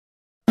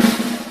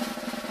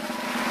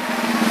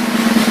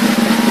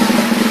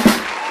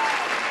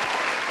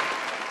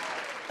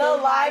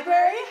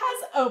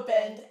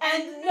opened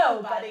and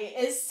nobody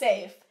is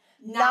safe.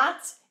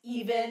 Not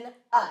even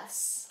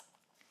us.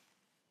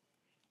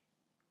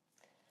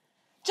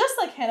 Just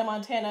like Hannah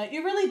Montana,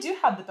 you really do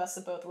have the best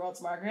of both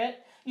worlds,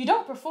 Margaret. You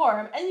don't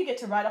perform, and you get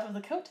to ride off of the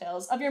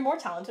coattails of your more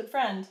talented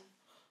friend.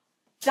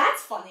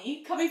 That's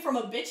funny, coming from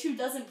a bitch who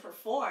doesn't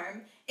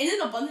perform. In an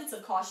abundance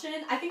of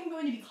caution, I think I'm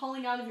going to be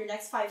calling out of your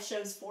next 5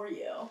 shows for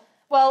you.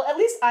 Well, at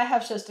least I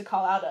have shows to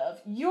call out of.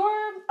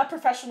 You're a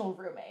professional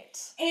roommate.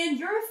 And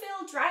you're a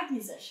failed drag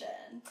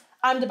musician.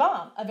 I'm Da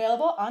Bomb,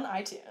 available on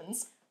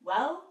iTunes.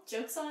 Well,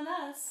 joke's on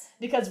us.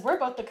 Because we're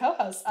both the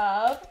co-hosts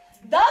of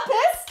The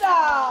Piss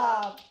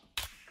Stop!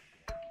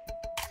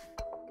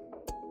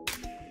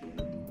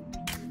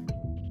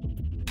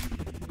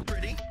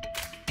 Pretty,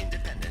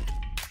 independent,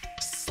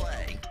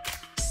 slay,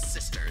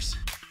 sisters.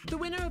 The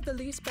winner of the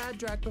least bad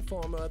drag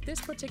performer of this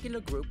particular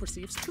group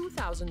receives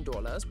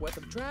 $2,000 worth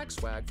of drag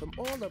swag from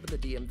all over the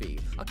DMV,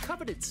 a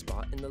coveted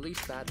spot in the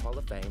least bad Hall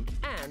of Fame,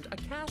 and a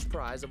cash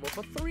prize of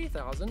over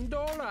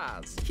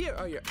 $3,000. Here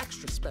are your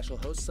extra special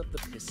hosts of The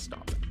Piss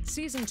Stop.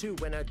 Season 2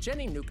 winner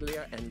Jenny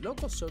Nuclear and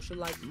local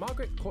socialite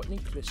Margaret Courtney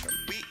Clisham.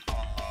 We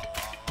are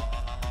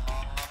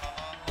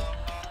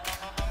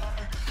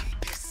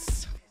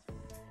Piss.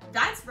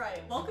 That's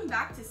right, welcome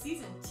back to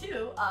Season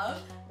 2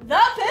 of The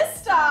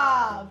Piss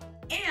Stop!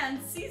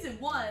 and Season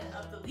 1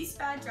 of the least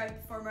bad drag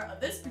performer of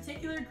this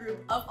particular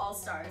group of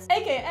all-stars.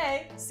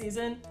 AKA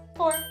Season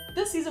 4.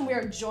 This season we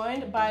are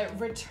joined by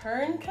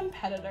return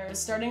competitors,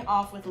 starting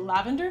off with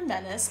Lavender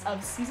Menace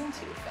of Season 2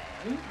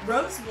 fame,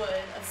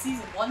 Rosewood of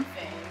Season 1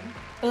 fame,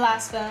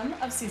 Blas Femme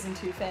of Season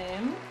 2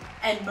 fame,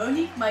 and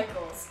Monique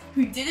Michaels,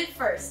 who did it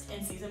first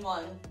in Season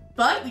 1.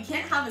 But we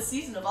can't have a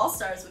season of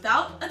all-stars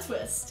without a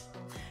twist.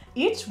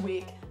 Each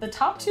week, the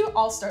top 2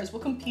 all-stars will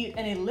compete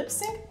in a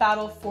lip-sync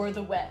battle for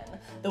the win.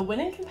 The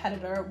winning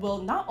competitor will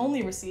not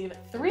only receive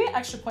 3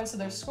 extra points to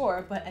their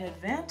score, but an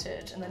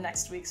advantage in the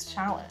next week's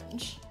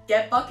challenge.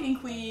 Get bucking,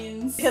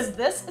 queens! Because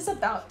this is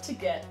about to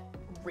get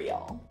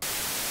real.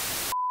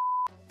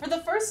 For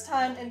the first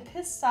time in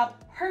Piss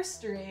Stop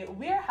history,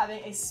 we are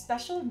having a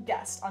special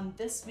guest on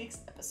this week's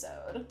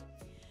episode.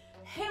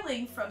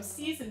 Hailing from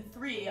Season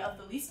 3 of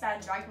the least bad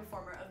drag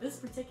performer of this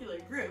particular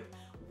group,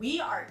 we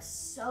are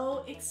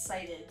so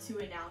excited to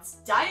announce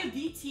Daya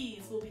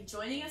B will be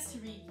joining us to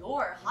read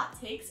your hot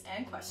takes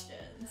and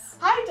questions.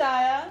 Hi,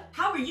 Daya.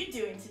 How are you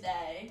doing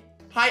today?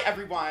 Hi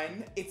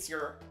everyone, it's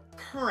your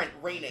current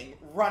reigning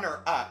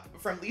runner-up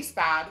from Least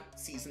Bad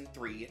Season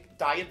 3,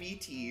 Daya B,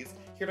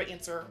 here to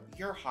answer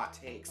your hot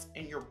takes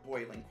and your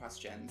boiling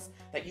questions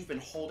that you've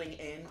been holding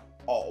in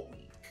all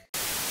week.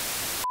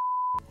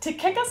 To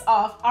kick us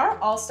off, our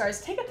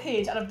all-stars take a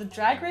page out of the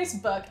Drag Race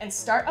book and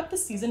start up the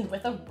season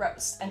with a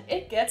roast, and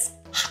it gets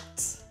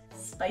hot.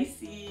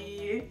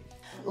 Spicy.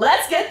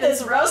 Let's get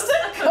this roasted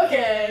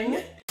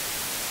cooking!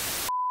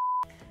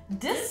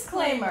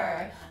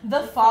 Disclaimer: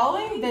 the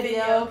following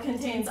video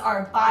contains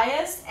our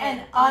biased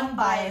and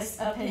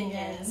unbiased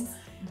opinions.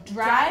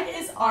 Drag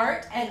is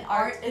art and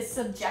art is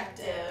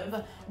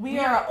subjective. We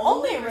are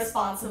only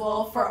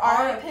responsible for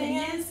our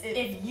opinions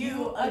if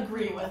you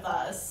agree with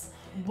us.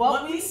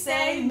 What we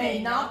say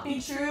may not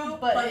be true,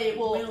 but it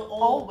will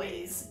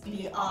always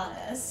be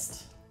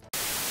honest.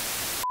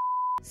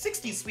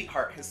 60s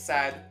Sweetheart has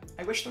said,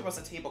 I wish there was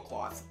a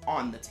tablecloth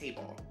on the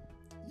table.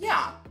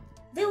 Yeah,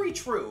 very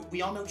true.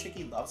 We all know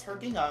Chicky loves her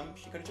gingham.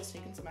 She could have just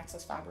taken some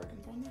excess fabric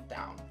and thrown that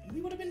down, and we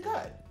would have been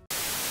good.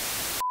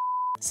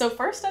 So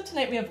first up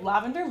tonight we have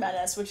Lavender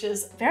Menace, which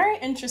is very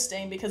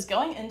interesting because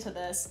going into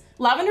this,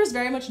 Lavender is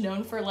very much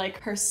known for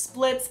like her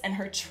splits and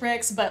her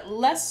tricks, but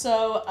less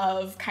so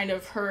of kind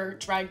of her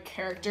drag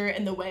character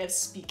in the way of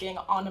speaking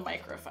on a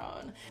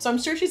microphone. So I'm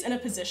sure she's in a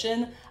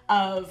position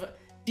of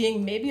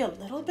being maybe a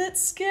little bit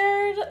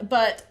scared,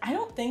 but I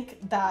don't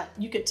think that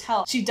you could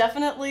tell. She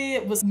definitely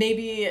was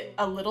maybe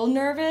a little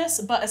nervous,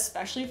 but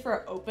especially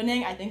for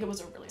opening, I think it was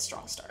a really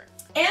strong start.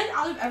 And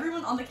out of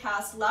everyone on the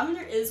cast,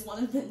 Lavender is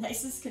one of the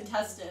nicest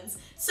contestants.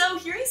 So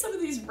hearing some of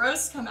these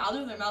roasts come out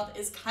of their mouth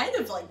is kind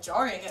of like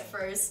jarring at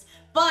first.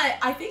 But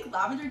I think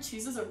Lavender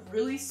chooses a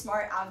really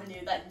smart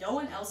avenue that no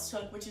one else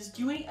took, which is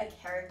doing a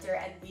character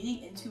and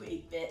leaning into a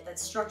bit that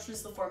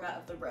structures the format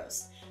of the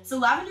roast. So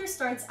Lavender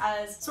starts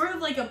as sort of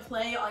like a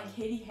play on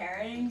Katie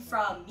Haring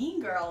from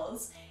Mean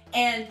Girls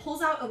and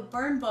pulls out a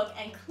burn book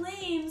and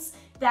claims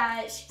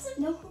that she doesn't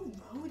know who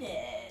wrote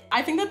it.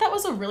 I think that that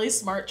was a really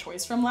smart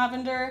choice from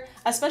Lavender,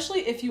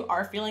 especially if you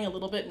are feeling a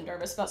little bit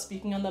nervous about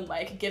speaking on the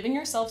mic. Giving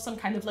yourself some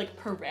kind of like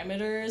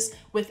parameters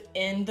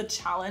within the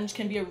challenge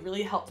can be a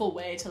really helpful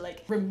way to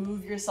like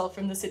remove yourself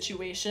from the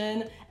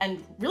situation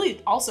and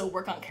really also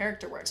work on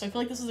character work. So I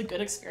feel like this is a good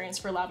experience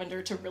for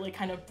Lavender to really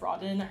kind of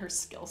broaden her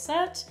skill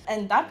set.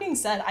 And that being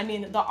said, I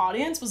mean, the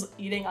audience was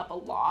eating up a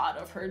lot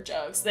of her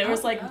jokes. There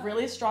was like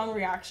really strong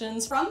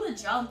reactions. From the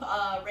jump,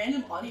 a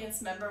random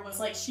audience member was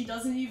like like, she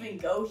doesn't even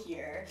go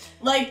here.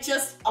 Like,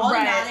 just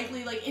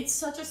automatically, like, it's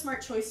such a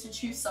smart choice to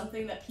choose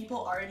something that people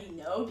already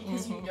know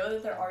because you know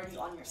that they're already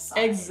on your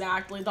side.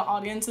 Exactly. The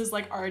audience is,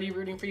 like, already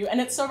rooting for you. And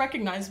it's so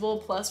recognizable,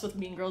 plus with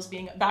Mean Girls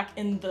being back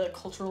in the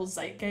cultural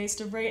zeitgeist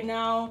of right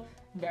now.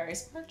 Very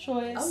smart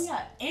choice. Oh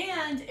yeah,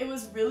 and it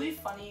was really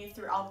funny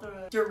throughout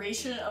the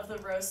duration of the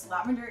roast.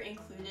 Lavender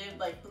included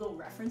like little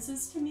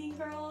references to Mean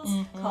Girls,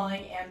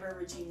 calling Amber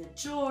Regina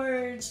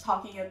George,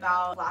 talking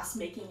about Blas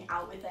making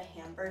out with a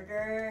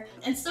hamburger,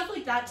 and stuff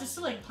like that, just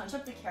to like punch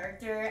up the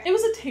character. It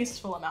was a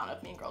tasteful amount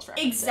of Mean Girls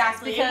references.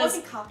 Exactly, it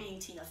wasn't copying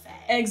Tina Fey.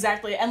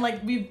 Exactly, and like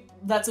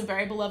that's a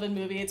very beloved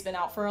movie. It's been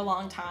out for a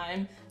long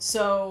time.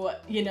 So,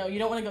 you know, you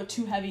don't want to go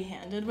too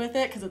heavy-handed with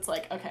it because it's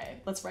like, okay,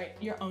 let's write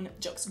your own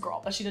jokes,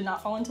 girl. But she did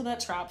not fall into that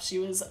trap. She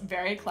was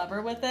very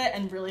clever with it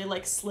and really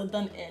like slid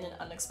them in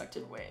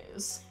unexpected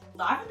ways.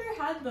 Lavender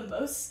had the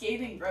most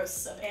scathing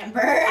roasts of Amber.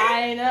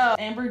 I know.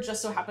 Amber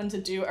just so happened to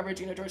do a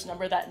Regina George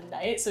number that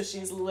night, so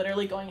she's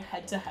literally going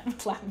head-to-head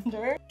with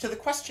Lavender. To the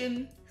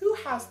question, who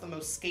has the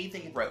most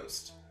scathing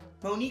roast?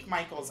 Monique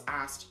Michaels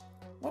asked,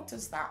 what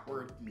does that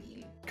word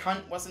mean?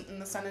 Cunt wasn't in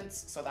the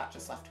sentence, so that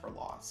just left her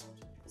lost.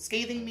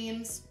 Scathing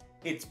means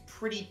it's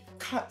pretty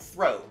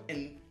cutthroat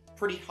and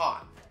pretty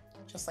hot.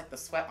 Just like the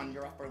sweat on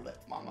your upper lip,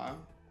 mama.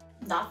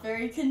 Not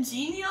very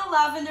congenial,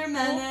 Lavender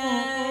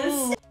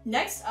Menace.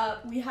 Next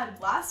up, we had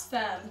Blas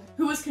Femme,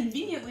 who was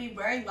conveniently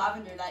wearing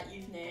lavender that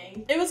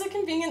evening. It was a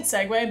convenient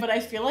segue, but I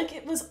feel like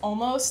it was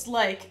almost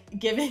like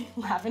giving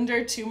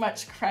Lavender too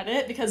much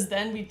credit because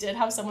then we did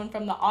have someone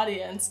from the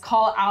audience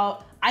call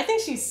out, I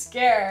think she's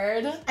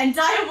scared. And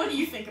Daya, what do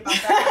you think about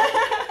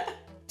that?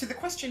 To the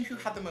question who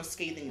had the most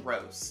scathing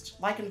roast,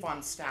 Lycan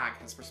Von Stagg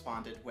has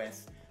responded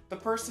with, the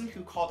person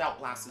who called out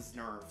Blas's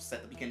nerves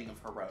at the beginning of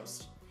her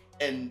roast.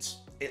 And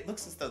it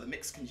looks as though the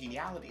mixed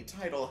congeniality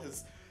title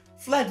has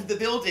fled the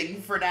building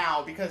for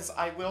now, because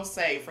I will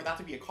say, for that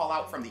to be a call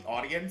out from the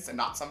audience and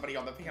not somebody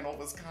on the panel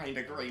was kind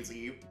of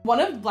crazy. One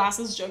of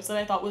Blas's jokes that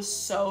I thought was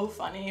so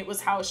funny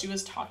was how she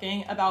was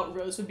talking about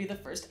Rose would be the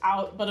first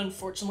out, but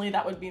unfortunately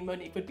that would mean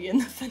Monique would be in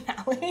the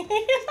finale.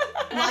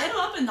 Line him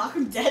up and knock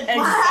him dead.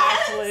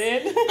 Exactly.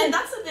 And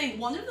that's the thing,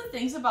 one of the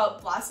things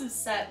about Blas's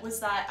set was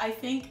that I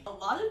think a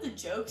lot of the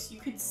jokes, you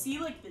could see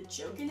like the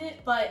joke in it,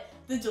 but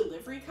the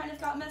delivery kind of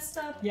got messed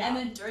up. Yeah. And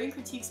then during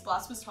critiques,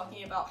 Blas was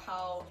talking about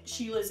how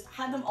she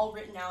had them all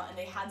written out and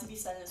they had to be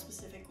said in a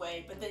specific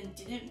way, but then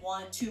didn't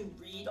want to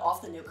read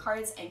off the note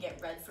cards and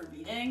get read for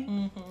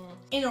reading.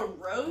 In a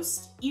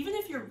roast, even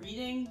if you're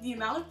reading, the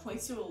amount of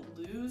points you'll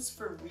lose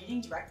for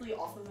reading directly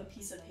off of a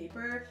piece of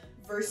paper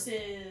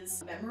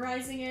versus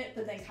memorizing it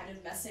but then kind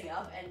of messing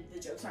up and the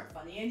jokes aren't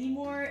funny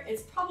anymore,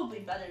 it's probably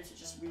better to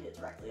just read it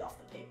directly off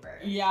the paper.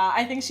 Yeah,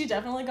 I think she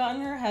definitely got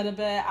in her head a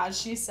bit,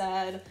 as she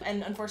said,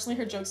 and unfortunately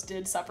her jokes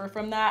did suffer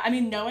from that. I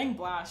mean, knowing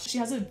Blas, she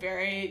has a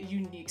very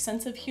unique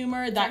sense of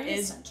humor that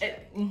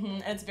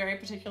it's very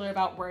particular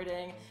about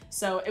wording.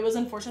 So it was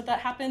unfortunate that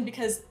happened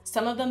because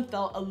some of them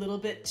felt a little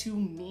bit too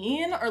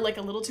mean or like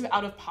a little too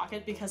out of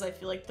pocket because I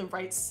feel like the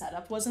right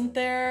setup wasn't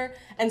there.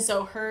 And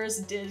so hers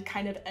did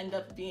kind of end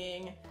up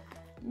being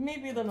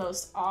maybe the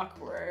most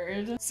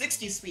awkward.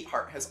 60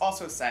 Sweetheart has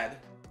also said,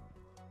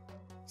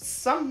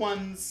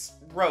 someone's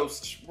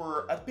roasts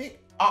were a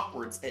bit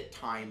awkward at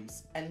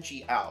times,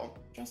 NGL.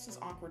 Just as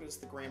awkward as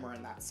the grammar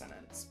in that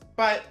sentence.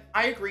 But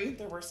I agree,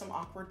 there were some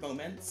awkward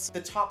moments. The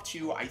top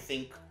two, I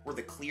think, were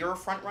the clear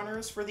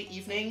frontrunners for the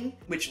evening,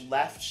 which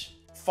left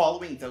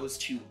following those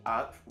two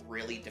up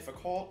really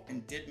difficult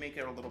and did make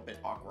it a little bit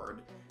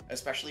awkward,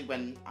 especially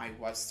when I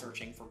was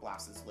searching for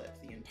Blas's lip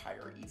the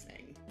entire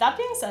evening. That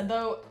being said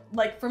though,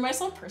 like for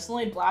myself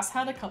personally, Blas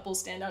had a couple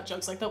standout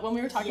jokes like that one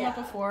we were talking about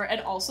before,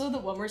 and also the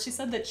one where she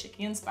said that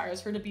Chicky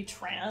inspires her to be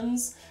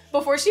trans.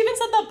 Before she even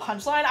said the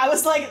punchline, I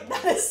was like,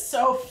 that is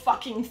so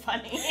fucking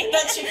funny.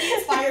 That Chicky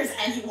inspires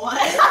anyone.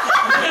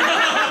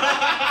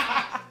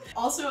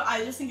 Also,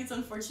 I just think it's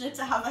unfortunate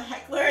to have a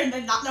heckler and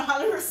then not know how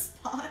to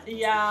respond.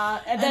 Yeah,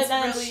 and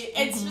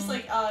it's just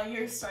like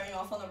you're starting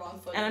off on the wrong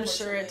foot. And I'm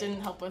sure it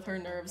didn't help with her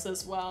nerves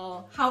as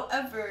well.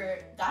 However,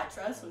 that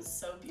dress was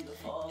so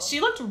beautiful.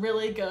 She looked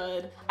really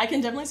good. I can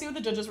definitely see what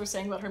the judges were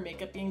saying about her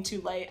makeup being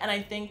too light, and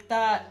I think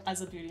that as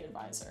a beauty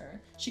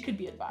advisor, she could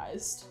be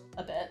advised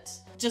a bit,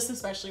 just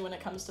especially when it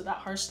comes to that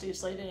harsh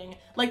stage lighting.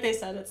 Like they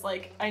said, it's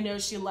like, I know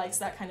she likes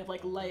that kind of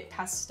like light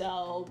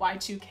pastel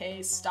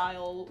Y2K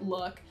style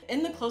look.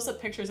 In the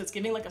close-up pictures, it's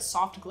giving like a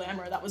soft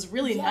glamour that was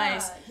really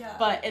nice,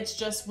 but it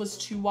just was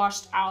too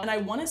washed out, and I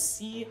want to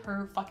see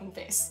her fucking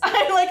face.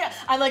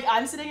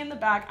 I'm sitting in the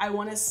back, I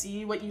want to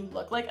see what you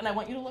look like, and I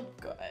want you to look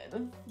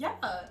good. Yeah.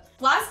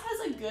 Blas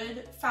has a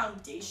good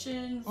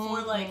foundation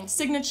for like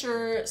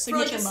signature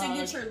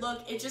signature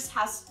look. It just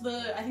has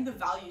I think the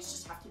values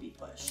just have to be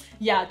pushed.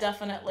 Yeah,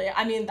 definitely.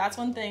 I mean, that's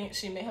one thing.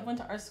 She may have went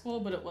to art school,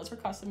 but it was her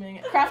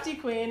costuming. Crafty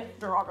queen,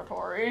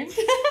 derogatory.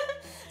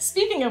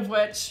 Speaking of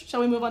which, shall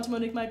we move on to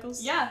Monique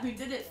Michaels? Yeah, who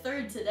did it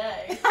third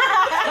today.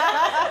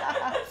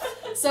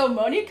 So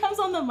Monique comes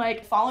on the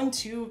mic following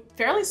two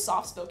fairly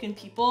soft-spoken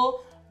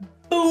people,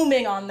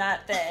 booming on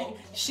that thing.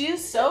 She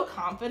is so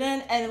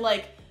confident, and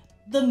like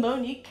the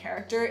Monique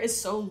character is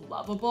so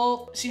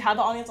lovable. She had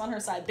the audience on her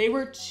side. They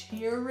were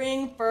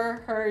cheering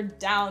for her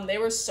down. They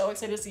were so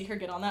excited to see her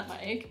get on that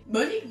mic.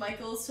 Monique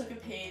Michaels took a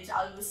page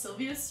out of the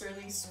Sylvia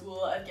Sterling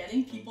school of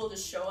getting people to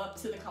show up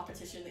to the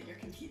competition that you're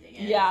competing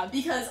in. Yeah.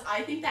 Because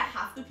I think that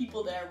half the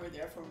people there were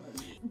there for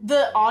Monique.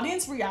 The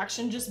audience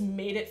reaction just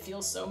made it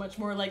feel so much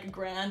more like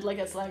grand. Like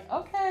it's like,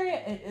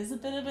 okay, it is a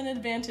bit of an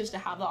advantage to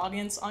have the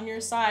audience on your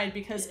side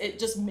because it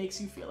just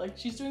makes you feel like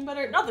she's doing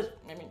better. Not that,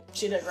 I mean,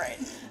 she did great.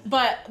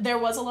 But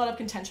there was a lot of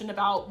contention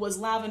about, was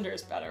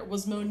Lavender's better?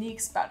 Was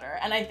Monique's better?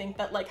 And I think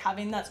that like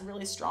having that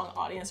really strong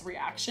audience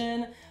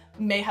reaction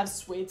may have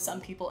swayed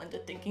some people into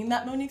thinking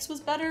that Monique's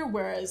was better,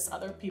 whereas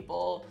other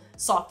people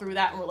saw through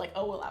that and were like,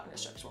 oh, well,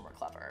 Lavender's jokes were more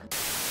clever.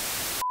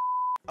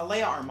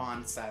 Alea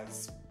Armand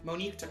says,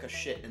 Monique took a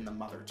shit in the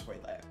mother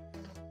toilet.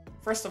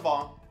 First of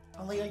all,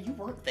 Alea, you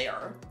weren't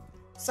there.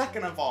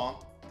 Second of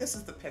all, this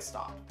is the piss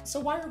stop. So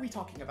why are we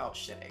talking about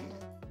shitting?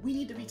 We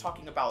need to be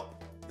talking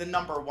about the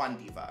 #1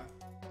 diva,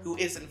 who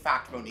is in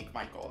fact Monique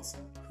Michaels,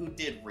 who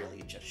did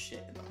really just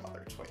shit in the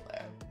mother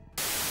toilet.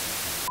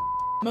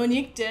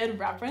 Monique did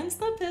reference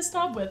the piss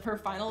stop with her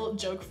final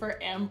joke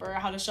for Amber,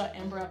 how to shut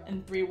Amber up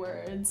in 3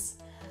 words.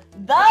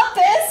 The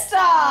piss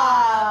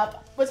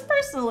stop! Which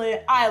personally,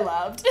 I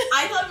loved.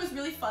 I thought it was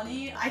really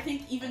funny. I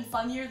think even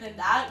funnier than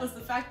that was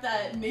the fact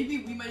that maybe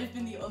we might have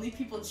been the only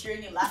people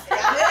cheering and laughing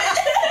at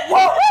it.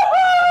 Whoa!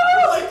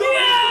 Like,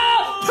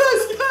 Yeah!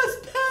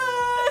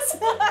 Piss!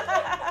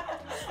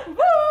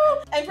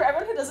 Woo! And for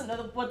everyone who doesn't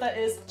know what that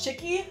is,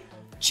 Chicky,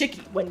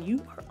 when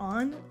you are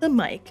on the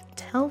mic,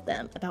 tell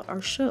them about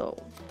our show.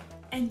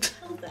 and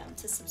tell them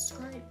to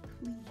subscribe,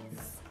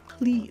 please.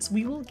 Please,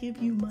 we will give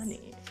you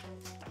money.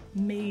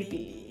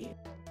 Maybe.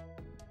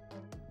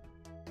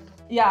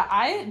 Yeah,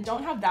 I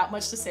don't have that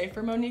much to say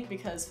for Monique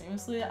because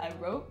famously I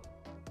wrote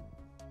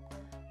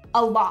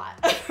a lot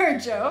of her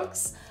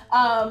jokes.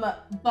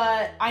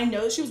 But I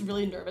know she was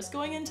really nervous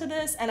going into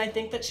this, and I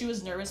think that she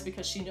was nervous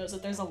because she knows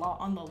that there's a lot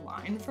on the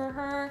line for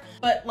her.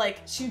 But like,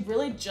 she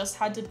really just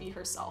had to be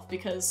herself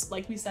because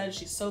like we said,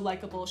 she's so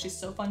likable, she's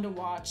so fun to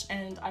watch,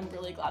 and I'm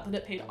really glad that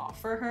it paid off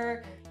for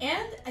her.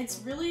 And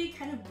it's really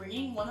kind of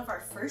bringing one of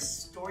our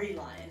first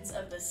storylines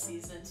of this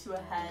season to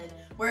a head,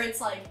 where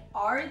it's like,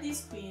 are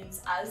these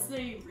queens, as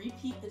they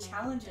repeat the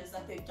challenges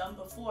that they've done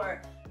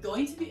before,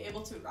 going to be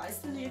able to rise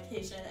to the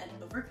occasion and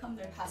overcome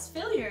their past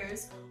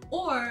failures,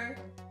 or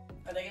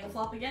are they gonna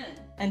flop again?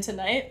 And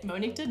tonight,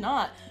 Monique did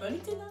not.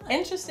 Monique did not.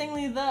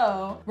 Interestingly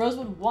though,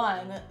 Rosewood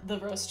won the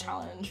roast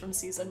challenge from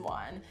season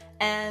 1,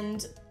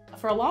 and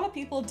for a lot of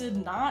people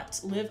did not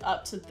live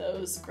up to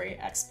those great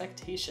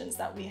expectations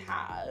that we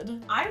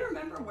had. I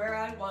remember where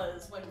I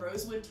was when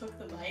Rosewood took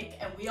the mic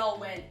and we all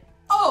went,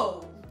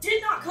 oh,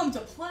 did not come to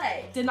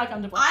play. Did not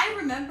come to play. I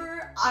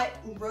remember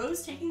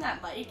Rose taking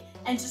that mic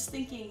and just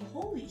thinking,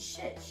 holy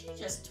shit, she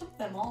just took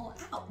them all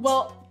out.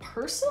 Well,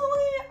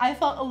 personally, I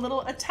felt a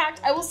little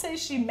attacked. I will say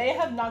she may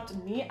have knocked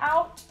me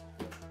out,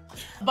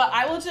 but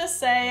I will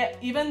just say,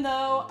 even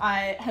though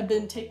I have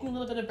been taking a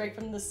little bit of break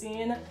from the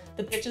scene,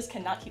 the bitches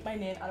cannot keep my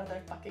name out of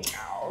their fucking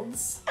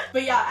mouths.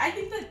 But yeah, I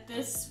think that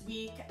this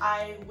week,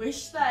 I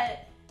wish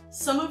that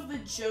some of the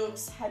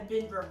jokes had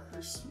been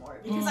rehearsed more,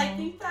 because I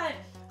think that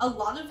a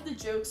lot of the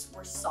jokes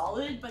were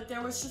solid, but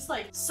there was just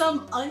like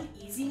some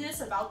uneasiness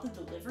about the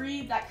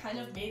delivery that kind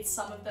of made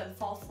some of them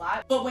fall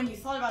flat. But when you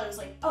thought about it, it was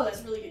like, oh,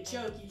 that's a really good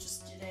joke, you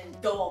just didn't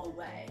go all the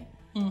way.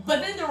 But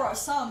then there were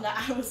some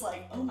that I was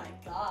like, oh my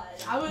god.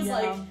 I was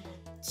like,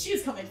 she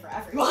was coming for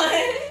everyone.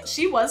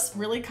 She was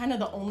really kind of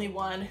the only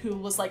one who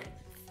was like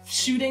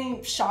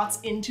shooting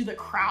shots into the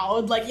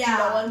crowd, like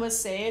no one was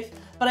safe.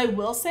 But I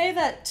will say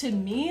that to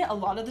me, a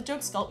lot of the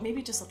jokes felt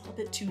maybe just a little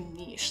bit too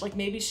niche. Like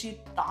maybe she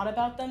thought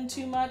about them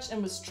too much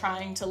and was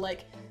trying to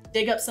like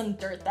dig up some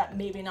dirt that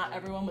maybe not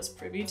everyone was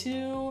privy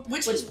to.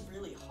 Which is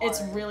really hard.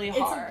 It's really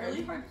hard. It's a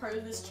really hard part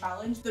of this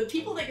challenge. The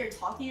people that you're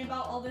talking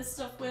about all this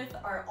stuff with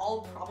are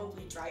all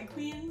probably drag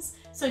queens.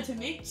 So to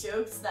make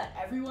jokes that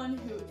everyone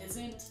who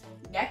isn't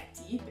neck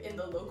deep in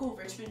the local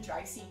Richmond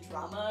drag scene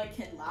drama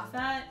can laugh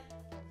at,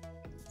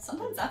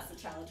 sometimes that's the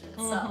challenge in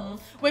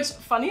itself. Which,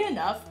 funny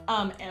enough,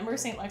 Amber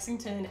St.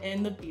 Lexington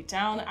in the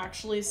beatdown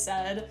actually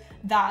said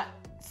that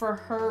for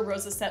her,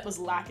 Rose's set was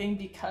lacking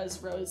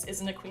because Rose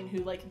isn't a queen who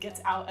like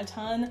gets out a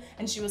ton,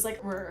 and she was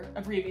like, we're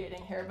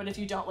abbreviating here, but if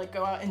you don't like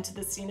go out into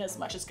the scene as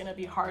much, it's gonna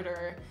be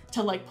harder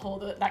to like pull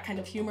that kind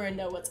of humor and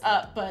know what's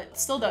up. But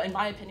still though, in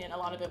my opinion, a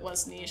lot of it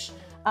was niche.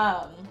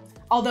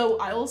 Although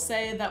I will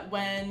say that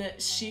when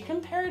she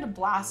compared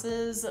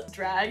Blas's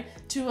drag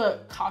to a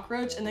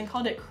cockroach and then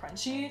called it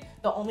crunchy,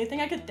 the only thing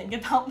I could think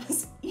about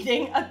was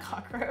eating a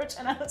cockroach,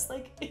 and I was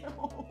like, ew.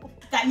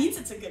 That means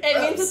it's a good roast.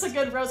 It means it's a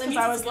good roast because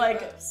I was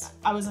like, roast.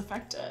 I was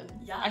affected.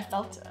 Yeah. I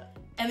felt it.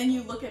 And then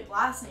you look at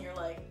Blas and you're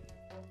like,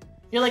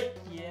 You're like,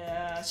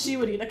 yeah, she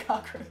would eat a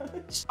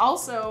cockroach.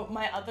 Also,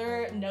 my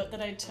other note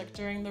that I took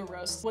during the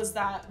roast was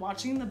that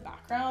watching the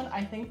background,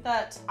 I think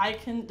that I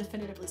can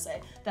definitively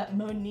say that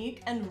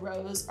Monique and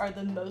Rose are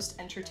the most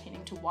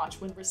entertaining to watch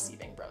when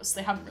receiving roasts.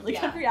 They have really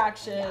good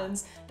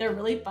reactions, they're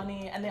really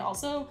funny, and they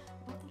also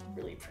look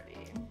really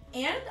pretty.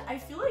 And I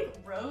feel like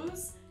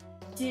Rose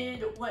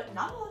did what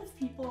not a lot of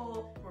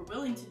people were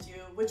willing to do,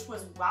 which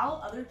was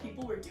while other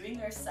people were doing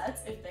their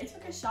sets, if they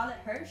took a shot at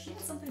her, she had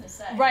something to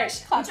say. Right,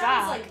 she clapped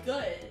back. Which I was like,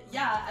 good.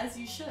 Yeah, as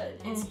you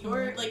should. It's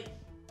your, like,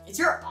 it's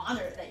your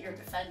honor that you're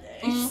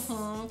defending.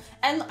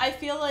 And I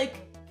feel like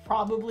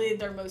probably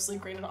they're mostly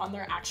graded on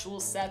their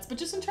actual sets, but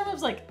just in terms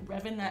of like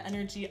revving that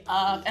energy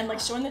up and like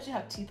showing that you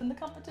have teeth in the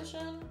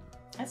competition,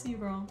 I see you,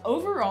 girl.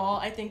 Overall,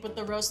 I think with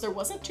the roast, there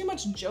wasn't too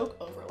much joke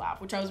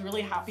overlap, which I was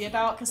really happy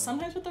about, because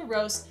sometimes with the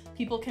roast,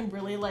 people can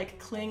really like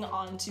cling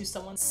on to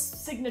someone's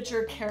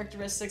signature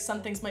characteristics.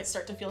 Some things might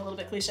start to feel a little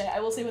bit cliche.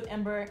 I will say with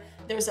Amber,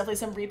 there's definitely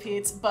some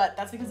repeats, but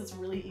that's because it's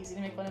really easy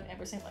to make fun of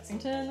Amber St.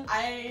 Lexington.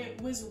 I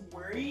was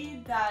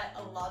worried that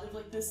a lot of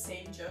like the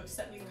same jokes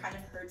that we've kind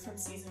of heard from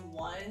season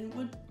 1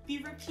 would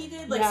be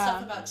repeated, like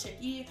stuff about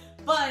Chicky,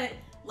 but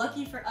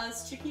lucky for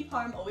us, Chicky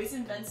Parm always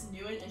invents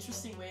new and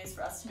interesting ways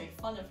for us to make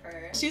fun of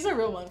her. She's a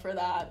real one for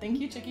that. Thank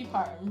you, Chicky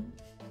Parm.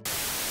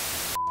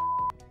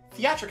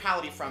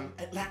 Theatricality from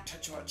Atlanta,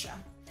 Georgia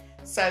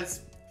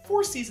says,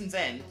 4 seasons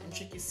in, and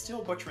Chicky's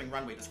still butchering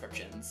runway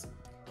descriptions.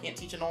 Can't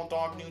teach an old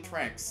dog new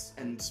tricks,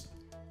 and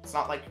it's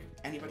not like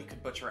anybody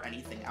could butcher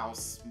anything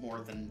else more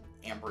than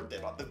Amber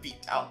did on the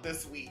beatdown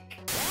this week.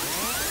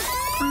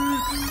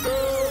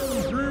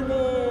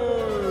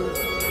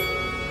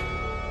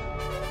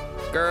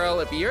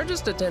 Girl, if you're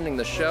just attending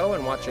the show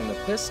and watching the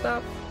piss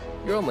stop,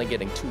 you're only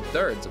getting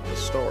 2/3 of the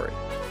story.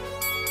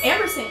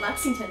 Amber St.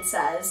 Lexington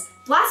says,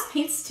 Blas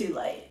paints too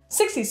light.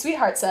 60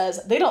 Sweetheart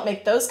says, they don't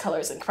make those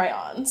colors in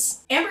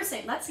crayons. Amber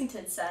St.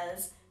 Lexington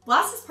says,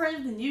 Blas is part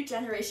of the new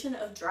generation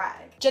of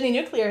drag. Jenny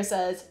Nuclear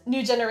says,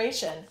 new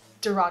generation,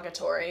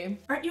 derogatory.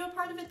 Aren't you a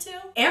part of it too?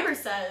 Amber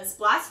says,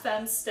 Blas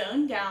Femme's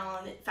stoned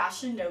down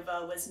Fashion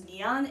Nova was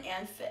neon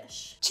and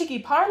fish.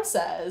 Chicky Parm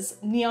says,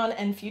 neon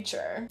and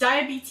future.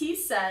 Daya B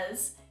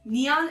says,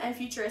 neon and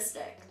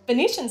futuristic.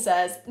 Venetian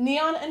says,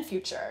 neon and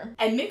future.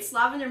 And Mixed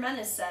Lavender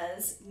Menace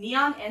says,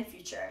 neon and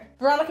future.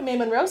 Veronica May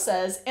Monroe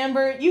says,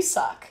 Amber, you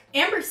suck.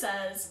 Amber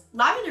says,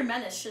 Lavender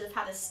Menace should have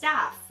had a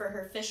staff for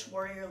her fish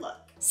warrior look.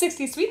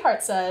 60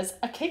 Sweetheart says,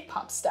 a cake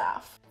pop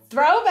staff.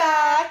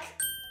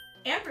 Throwback!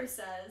 Amber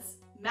says,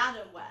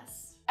 Madam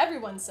West.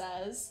 Everyone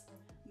says,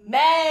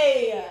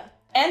 May!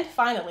 And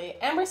finally,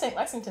 Amber St.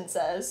 Lexington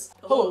says,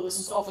 hello, this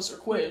is Officer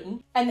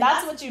Quinn. And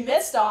that's what you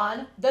missed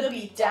on The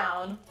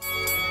Beatdown.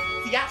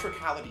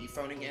 Theatricality,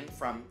 phoning in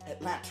from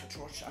Atlanta,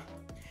 Georgia,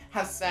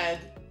 has said,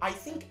 I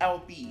think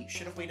LB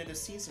should have waited a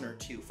season or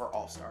 2 for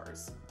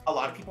All-Stars. A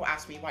lot of people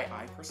ask me why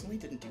I personally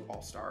didn't do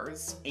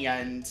All-Stars,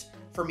 and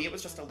for me it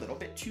was just a little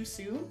bit too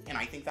soon, and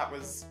I think that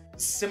was a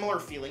similar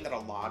feeling that a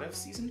lot of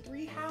season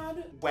 3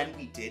 had when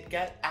we did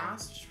get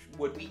asked,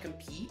 would we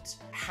compete?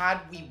 Had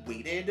we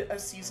waited a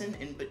season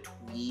in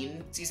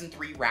between season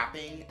 3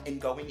 wrapping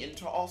and going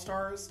into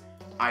All-Stars,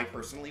 I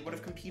personally would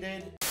have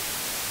competed.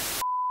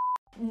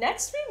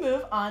 Next, we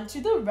move on to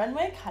the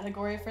runway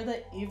category for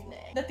the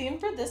evening. The theme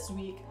for this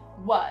week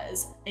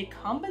was a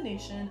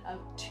combination of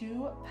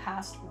 2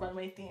 past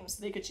runway themes.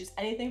 They could choose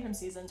anything from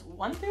seasons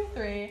 1 through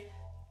 3,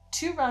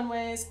 2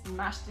 runways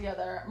mashed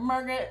together.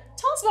 Margaret,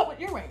 tell us about what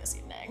you're wearing this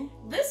evening.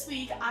 This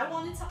week, I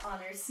wanted to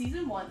honor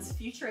season 1's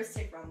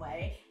futuristic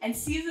runway and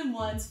season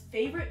 1's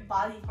favorite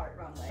body part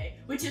runway,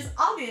 which is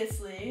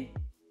obviously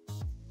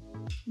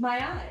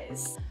my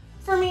eyes.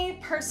 For me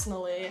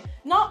personally,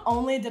 not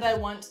only did I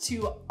want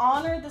to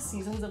honor the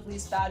seasons of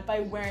Least Bad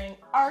by wearing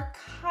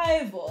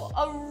archival,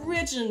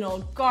 original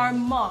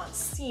garments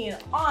seen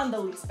on the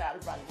Least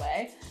Bad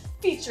runway,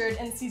 featured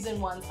in season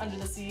 1's Under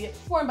the Sea,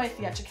 worn by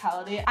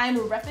Theatricality. I'm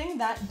repping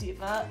that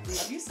diva,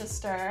 love you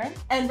sister.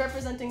 And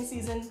representing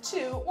season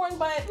 2, worn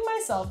by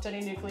myself, Jenny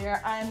Nuclear,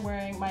 I'm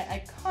wearing my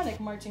iconic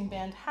marching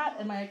band hat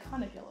and my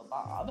iconic yellow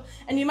bob.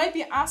 And you might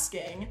be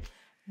asking,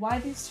 why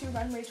these 2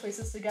 runway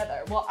choices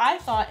together? Well, I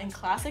thought in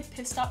classic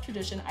pit stop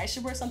tradition, I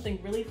should wear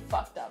something really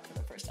fucked up for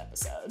the first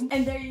episode.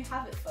 And there you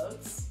have it,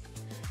 folks.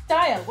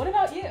 Daya, what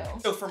about you?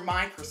 So for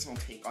my personal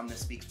take on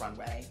this week's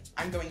runway,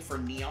 I'm going for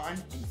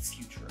neon and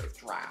future of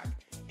drag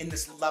in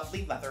this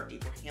lovely leather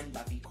Abraham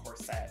Levy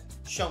corset,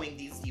 showing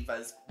these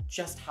divas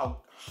just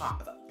how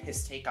hot of a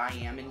piss take I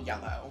am in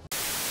yellow.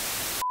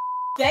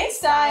 Thanks,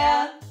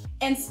 Daya!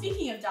 And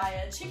speaking of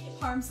Daya, Chicky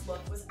Parm's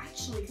look was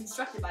actually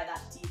constructed by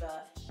that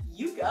diva.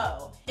 You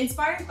go.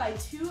 Inspired by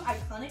 2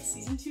 iconic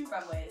season 2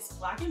 runways,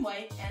 black and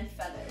white and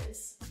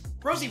feathers.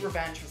 Rosie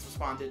Revenge has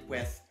responded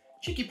with,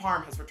 Chicky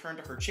Parm has returned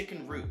to her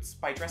chicken roots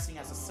by dressing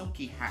as a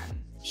silky hen.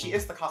 She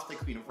is the cosplay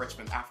queen of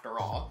Richmond after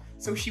all,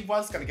 so she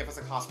was gonna give us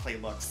a cosplay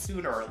look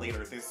sooner or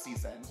later this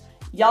season.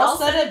 Y'all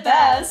said it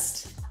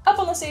best! Up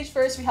on the stage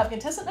first, we have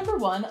contestant number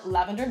 1,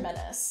 Lavender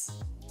Menace.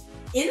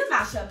 In a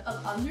mashup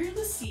of Under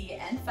the Sea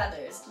and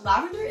Feathers,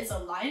 Lavender is a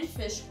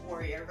lionfish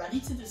warrior ready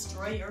to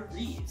destroy your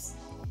reefs.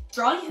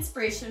 Drawing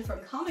inspiration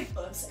from comic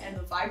books and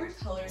the vibrant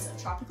colors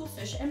of tropical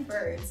fish and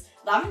birds,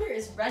 Lavender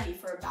is ready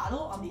for a battle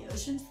on the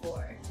ocean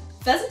floor.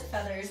 Pheasant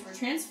feathers were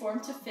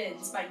transformed to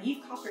fins by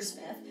Neve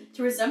Coppersmith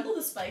to resemble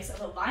the spikes of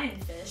a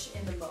lionfish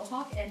in the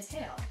mohawk and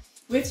tail.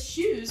 With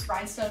shoes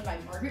rhinestone by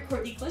Margaret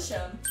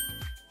Clisham,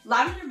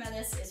 Lavender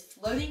Menace is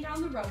floating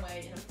down the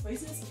runway in a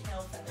poisonous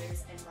tail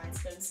feathers and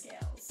rhinestone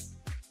scales.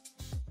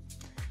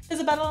 There's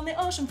a battle on the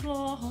ocean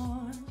floor.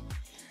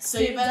 So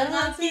you better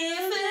not be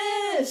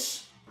a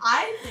fish!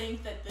 I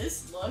think that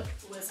this look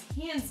was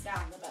hands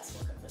down the best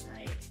look of the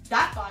night.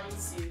 That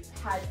bodysuit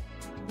had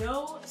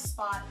no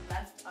spot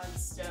left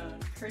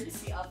unstoned,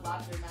 courtesy of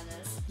Lavender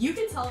Menace. You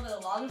can tell that a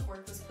lot of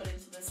work was put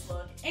into this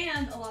look,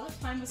 and a lot of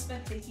time was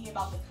spent thinking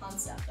about the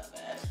concept of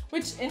it.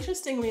 Which,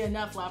 interestingly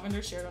enough,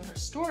 Lavender shared on her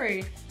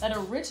story that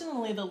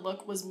originally the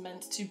look was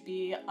meant to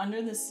be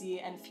under the sea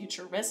and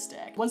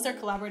futuristic. Once their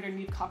collaborator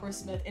Neve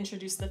Coppersmith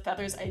introduced the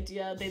feathers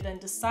idea, they then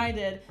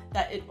decided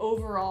that it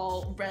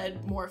overall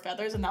read more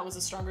feathers, and that was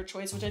a stronger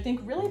choice, which I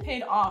think really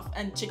paid off.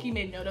 And Chicky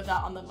made note of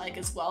that on the mic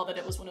as well, that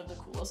it was one of the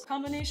coolest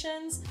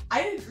combinations.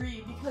 I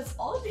agree, because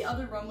all of the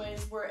other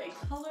runways were a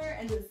color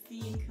and a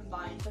theme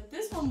combined, but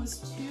this one was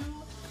two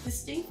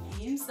distinct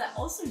themes that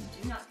also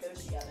do not go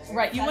together.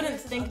 Right, you wouldn't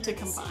think to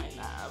combine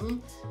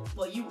them.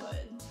 Well, you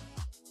would.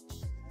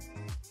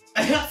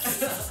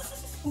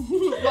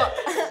 Well,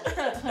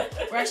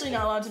 we're actually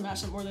not allowed to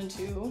mash up more than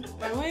 2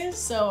 runways,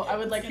 so I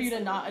would like for you to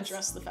not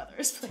address the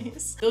feathers,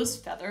 please. Those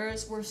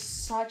feathers were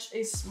such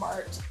a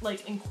smart,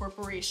 like,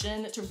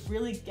 incorporation to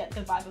really get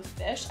the vibe of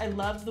fish. I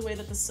loved the way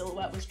that the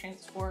silhouette was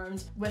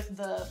transformed with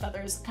the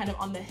feathers kind of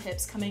on the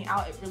hips coming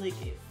out. It really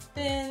gave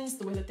fins.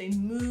 The way that they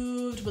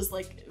moved was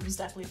like, it was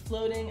definitely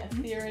floating,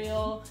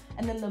 ethereal.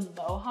 And then the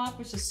mohawk,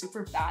 which is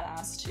super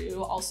badass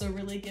too, also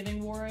really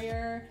giving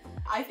warrior.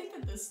 I think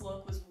that this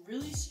look was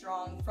really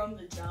strong from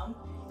the jump,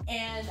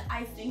 and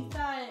I think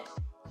that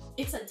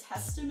it's a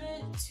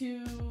testament to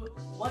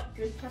what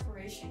good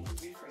preparation can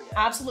do for you.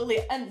 Absolutely,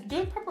 and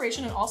good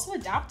preparation and also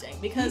adapting,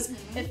 because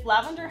if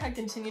Lavender had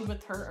continued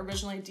with her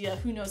original idea,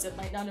 who knows, it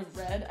might not have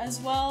read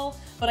as well.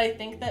 But I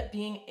think that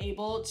being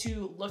able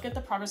to look at the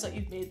progress that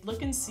you've made,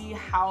 look and see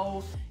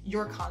how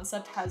your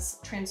concept has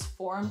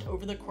transformed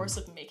over the course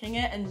of making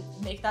it, and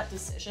make that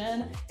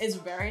decision is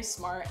very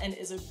smart and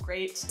is a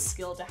great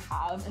skill to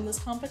have in this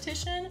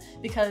competition,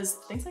 because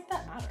things like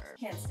that matter.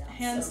 Hands down.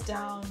 Hands So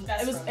down.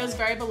 best It was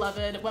very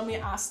beloved. When we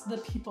asked the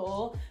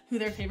people who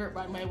their favorite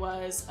runway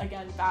was,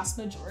 again, vast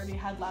majority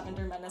had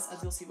Lavender Menace,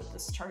 as you'll see with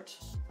this chart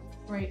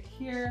right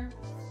here.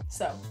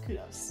 So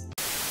kudos.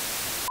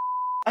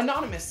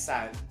 Anonymous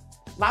said,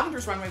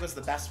 Lavender's runway was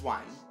the best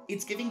one.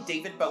 It's giving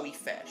David Bowie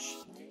fish.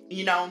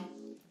 You know,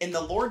 in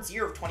the Lord's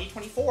year of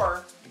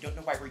 2024, I don't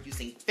know why we're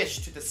using fish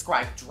to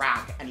describe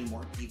drag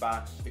anymore,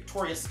 diva.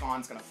 Victoria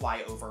Scone's gonna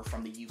fly over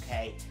from the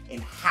UK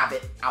and have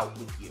it out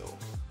with you.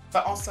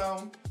 But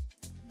also,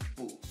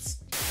 boobs.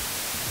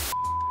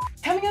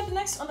 Coming up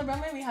next on the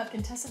runway, we have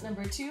contestant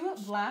number 2,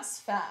 Blas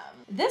Femme.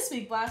 This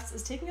week, Blas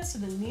is taking us to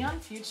the neon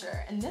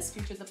future. In this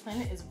future, the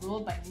planet is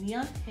ruled by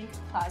neon pink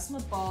plasma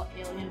ball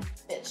alien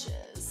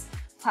bitches.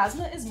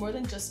 Plasma is more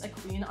than just a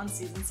queen on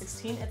season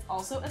 16, it's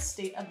also a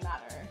state of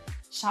matter.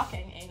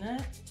 Shocking, ain't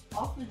it?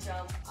 Off the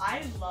jump,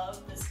 I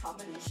love this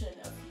combination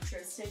of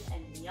futuristic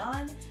and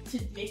neon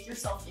to make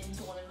yourself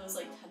into one of those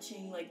like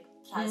touching like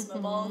plasma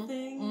ball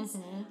things.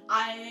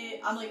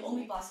 I'm like,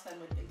 only Blas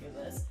Femme would think of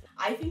this.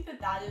 I think that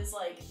that is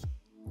like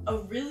a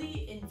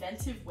really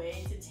inventive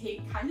way to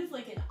take kind of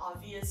like an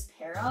obvious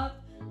pair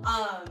up.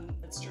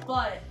 That's true.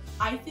 But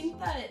I think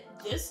that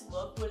this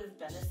look would have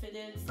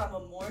benefited from a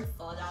more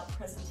thought out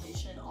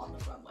presentation on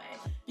the runway,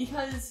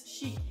 because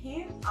she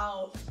came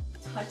out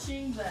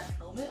touching the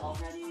helmet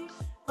already,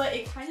 but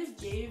it kind of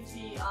gave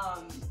the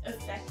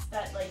effect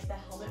that like the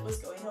helmet was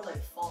going to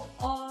like fall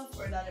off,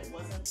 or that it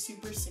wasn't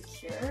super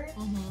secure.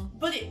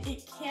 But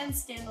it can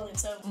stand on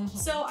its own.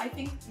 So I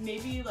think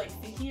maybe like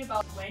thinking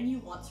about when you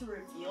want to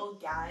reveal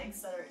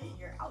gags that are in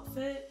your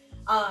outfit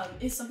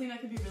is something that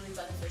could be really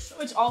beneficial.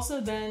 Which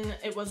also then,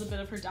 it was a bit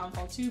of her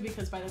downfall too,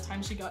 because by the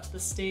time she got to the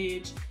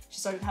stage, she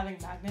started having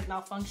magnet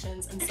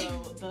malfunctions, and so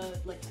the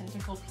like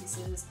tentacle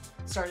pieces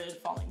started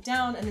falling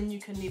down, and then you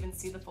couldn't even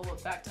see the full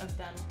effect of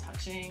them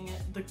touching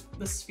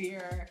the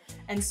sphere.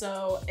 And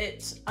so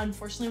it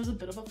unfortunately was a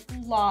bit of a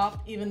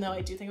flop, even though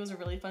I do think it was a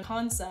really fun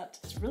concept.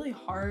 It's really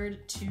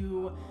hard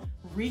to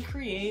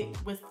recreate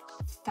with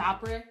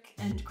fabric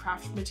and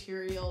craft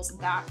materials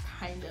that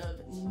kind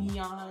of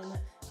neon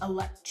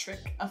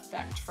electric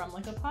effect from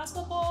like a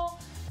plasma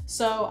ball.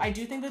 So I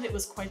do think that it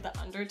was quite the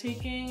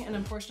undertaking, and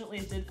unfortunately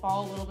it did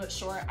fall a little bit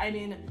short. I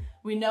mean,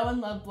 we know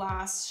and love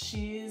Blas.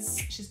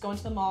 She's going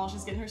to the mall,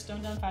 she's getting her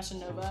Stone Down Fashion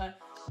Nova.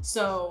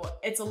 So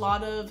it's a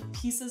lot of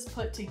pieces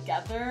put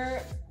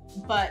together,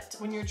 but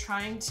when you're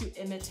trying to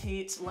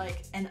imitate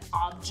like an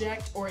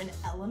object or an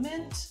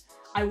element,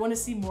 I want to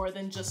see more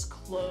than just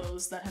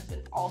clothes that have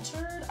been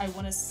altered. I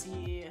want to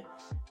see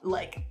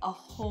like a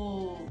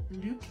whole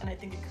look, and I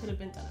think it could have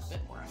been done a bit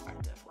more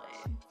effectively.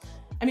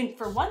 I mean,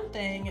 for one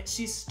thing,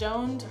 she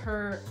stoned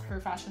her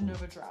Fashion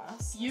Nova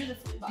dress.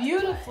 Beautifully, by the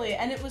Beautifully, way.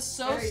 and it was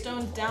so Very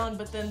stoned beautiful. down,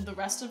 but then the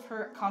rest of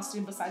her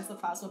costume besides the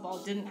plasma ball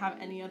didn't have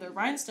any other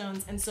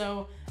rhinestones. And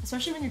so,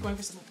 especially when you're going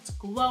for something that's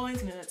glowing,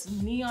 something that's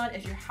neon,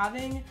 if you're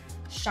having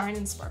shine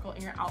and sparkle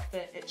in your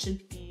outfit, it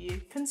should be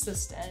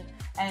consistent.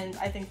 And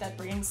I think that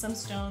bringing some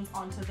stones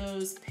onto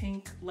those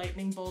pink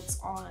lightning bolts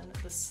on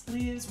the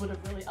sleeves would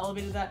have really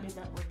elevated that, made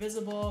that more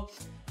visible.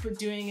 But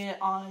doing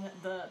it on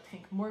the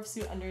pink morph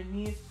suit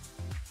underneath,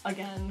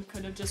 again,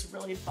 could have just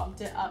really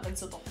bumped it up, and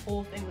so the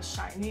whole thing was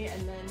shiny,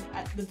 and then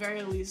at the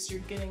very least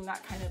you're getting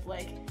that kind of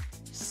like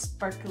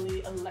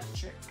sparkly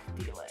electric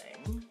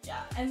feeling.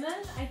 Yeah, and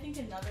then I think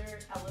another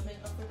element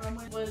of the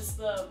runway was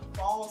the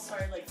ball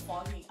started like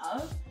fogging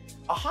up.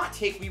 A hot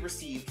take we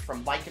received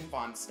from Lycan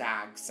Von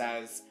Stag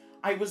says,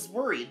 I was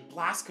worried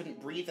Blas couldn't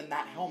breathe in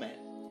that helmet.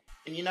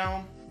 And you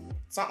know,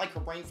 it's not like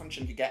her brain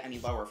function could get any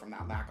lower from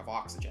that lack of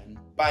oxygen.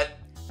 But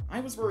I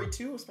was worried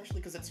too, especially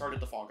because it started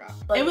to fog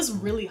up. It was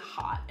really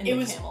hot in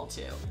the camel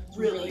too.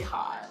 Really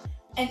hot.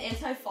 An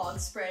anti-fog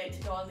spray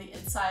to go on the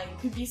inside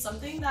could be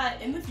something that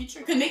in the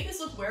future could make this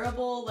look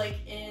wearable like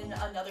in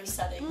another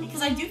setting.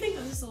 Because I do think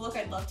that this is a look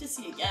I'd love to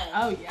see again.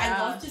 Oh yeah. I'd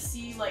love to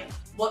see like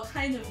what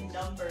kind of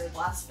number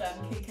Blas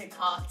Femme can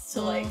concoct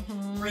to like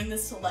bring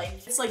this to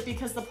life. It's like,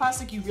 because the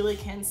plastic, you really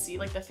can see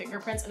like the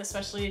fingerprints, and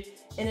especially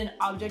in an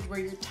object where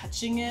you're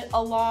touching it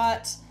a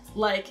lot,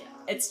 like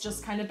it's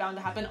just kind of bound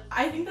to happen.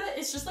 I think that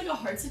it's just like a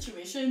hard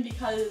situation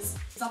because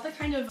it's not the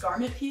kind of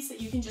garment piece that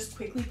you can just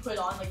quickly put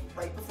on like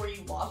right before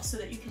you walk so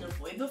that you can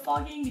avoid the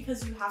fogging,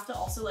 because you have to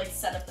also like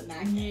set up the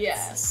magnets.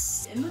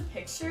 Yes. In the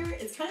picture,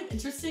 it's kind of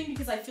interesting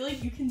because I feel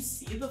like you can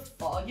see the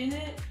fog in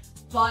it,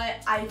 but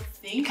I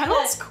think kinda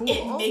looks that cool.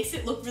 it makes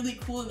it look really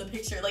cool in the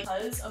picture, like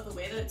because of the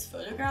way that it's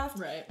photographed.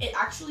 Right. It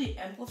actually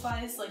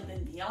amplifies like the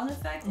neon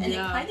effect, and it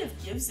kind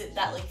of gives it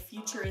that like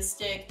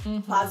futuristic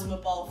plasma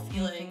ball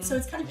feeling. So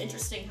it's kind of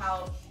interesting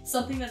how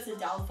something that's a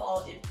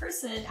downfall in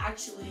person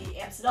actually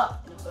amps it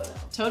up in a photo.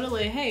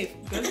 Totally. Hey,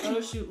 good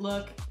photo shoot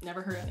look.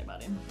 Never hurt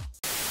anybody.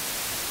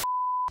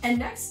 And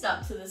next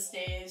up to the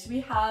stage, we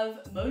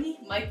have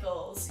Monique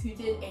Michaels, who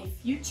did a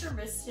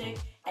futuristic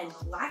and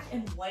black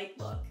and white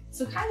look.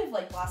 So kind of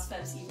like Blas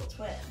Femme's evil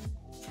twin.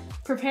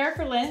 Prepare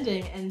for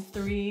landing in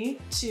 3,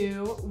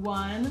 2,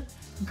 1.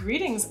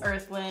 Greetings,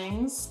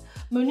 Earthlings.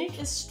 Monique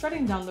is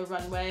strutting down the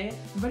runway,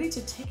 ready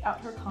to take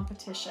out her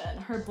competition.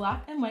 Her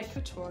black and white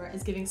couture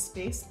is giving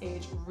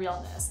space-age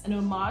realness, an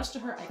homage to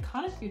her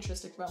iconic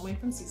futuristic runway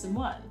from season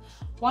 1.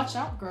 Watch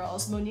out,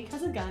 girls. Monique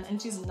has a gun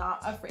and she's not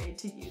afraid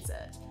to use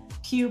it.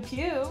 Pew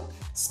pew!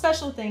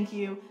 Special thank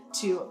you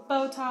to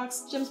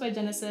Botox, Gems by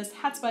Genesis,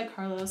 Hats by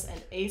Carlos,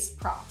 and Ace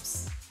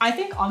Props. I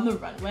think on the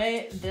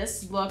runway,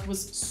 this look was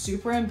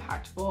super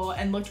impactful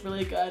and looked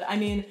really good. I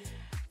mean,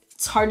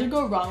 it's hard to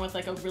go wrong with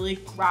like a really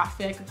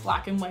graphic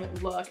black and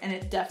white look, and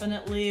it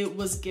definitely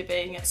was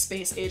giving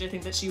space age. I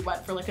think that she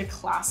went for like a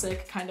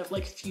classic kind of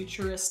like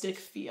futuristic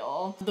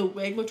feel. The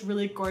wig looked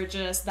really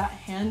gorgeous. That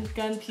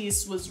handgun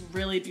piece was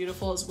really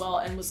beautiful as well,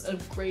 and was a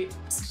great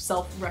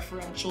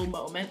self-referential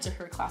moment to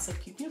her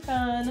classic pew pew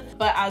gun.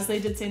 But as they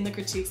did say in the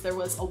critiques, there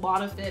was a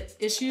lot of fit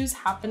issues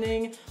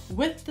happening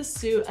with the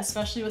suit,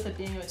 especially with it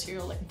being a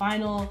material like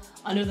vinyl.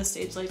 Under the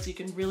stage lights, you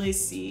can really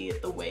see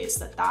the ways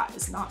that that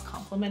is not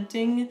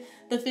complementing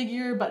the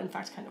figure, but in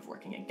fact kind of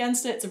working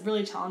against it. It's a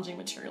really challenging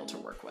material to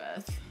work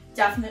with.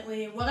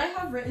 Definitely. What I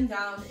have written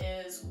down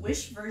is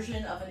wish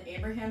version of an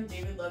Abraham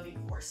David Levy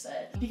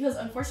corset, because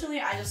unfortunately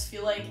I just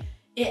feel like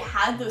it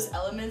had those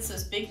elements,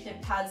 those big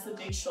hip pads, the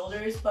big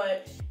shoulders,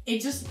 but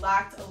it just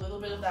lacked a little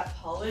bit of that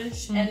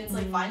polish. And it's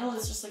like vinyl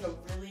is just like a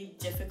really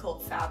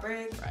difficult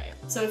fabric. Right.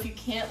 So if you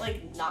can't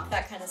like knock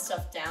that kind of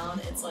stuff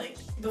down, it's like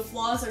the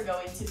flaws are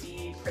going to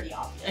be pretty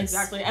obvious.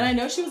 Exactly. And I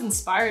know she was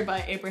inspired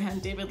by Abraham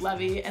David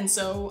Levy, and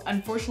so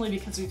unfortunately,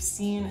 because we've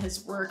seen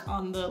his work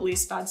on the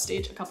Least Bad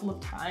stage a couple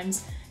of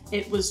times,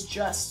 it was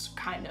just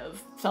kind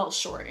of fell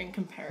short in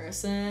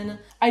comparison.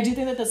 I do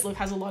think that this look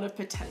has a lot of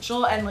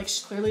potential, and like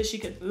clearly she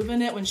could move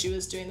in it when she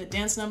was doing the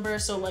dance number.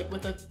 So like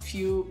with a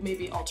few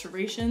maybe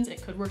alterations,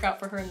 it could work out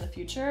for her in the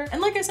future.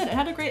 And like I said, it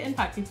had a great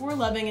impact. People were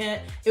loving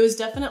it. It was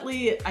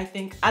definitely, I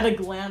think, at a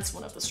glance,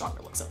 one of the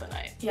stronger looks of the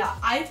night. Yeah,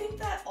 I think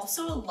that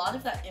also a lot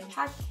of that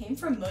impact came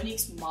from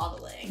Monique's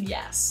modeling.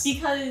 Yes.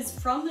 Because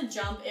from the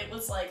jump, it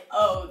was like,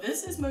 oh,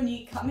 this is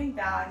Monique coming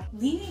back,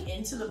 leaning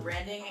into the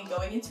branding and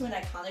going into an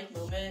iconic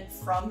moment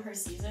from her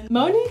season.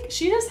 Monique,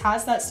 she just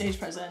has that stage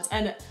presence,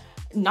 and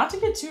not to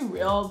get too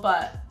real,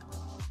 but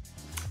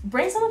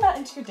bring some of that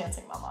into your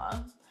dancing,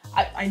 mama.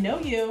 I know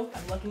you,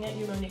 I'm looking at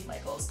you, Monique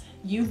Michaels.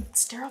 You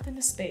stare up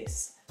into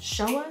space.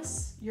 Show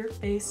us your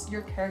face,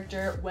 your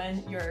character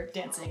when you're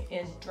dancing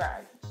in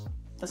drag.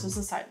 This was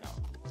a side note.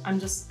 I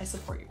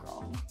support you,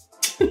 girl.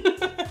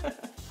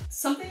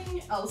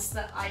 Something else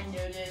that I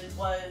noted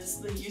was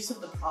the use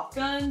of the prop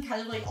gun, kind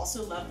of like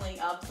also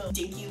leveling up the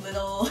dinky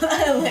little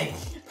like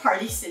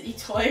Party City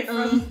toy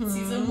from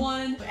season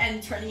 1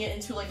 and turning it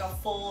into like a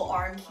full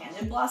arm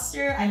cannon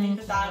blaster. I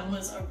think that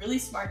was a really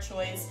smart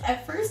choice.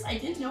 At first, I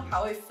didn't know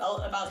how I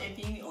felt about it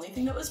being the only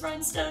thing that was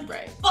rhinestone.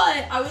 Right.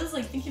 But I was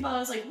like thinking about it, I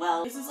was like,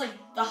 well, this is like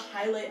the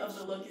highlight of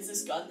the look is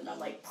this gun that I'm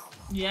like,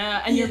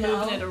 yeah, and you're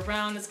moving it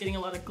around, it's getting a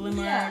lot of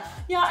glimmer.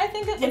 Yeah, I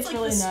think it looks like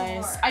really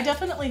nice. I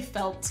definitely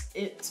felt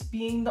it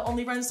being the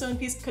only rhinestone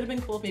piece. Could have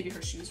been cool if maybe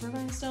her shoes were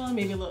rhinestone,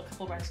 maybe a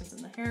couple rhinestones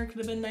in the hair could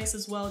have been nice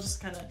as well,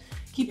 just kind of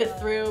keep it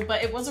through,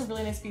 but it was a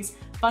really nice piece.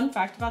 Fun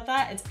fact about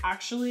that, it's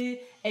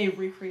actually a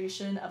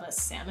recreation of a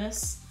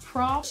Samus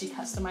prop. She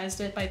customized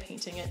it by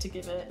painting it to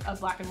give it a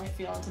black and white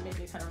feel and to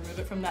maybe kind of remove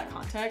it from that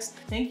context.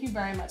 Thank you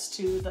very much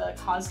to the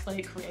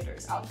cosplay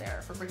creators out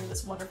there for bringing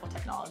this wonderful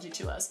technology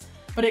to us.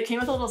 But it came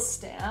with a little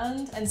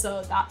stand, and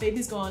so that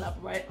baby's going up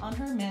right on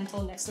her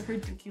mantle next to her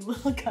dinky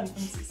little gun from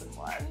season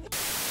 1.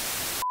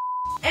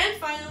 And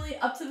finally,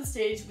 up to the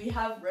stage, we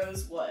have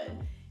Rosewood.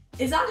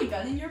 Is that a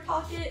gun in your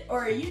pocket,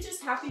 or are you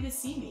just happy to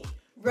see me?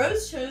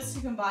 Rose chose to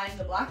combine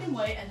the black and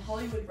white and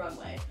Hollywood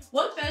runway.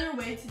 What better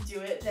way to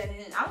do it than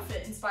in an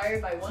outfit inspired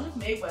by one of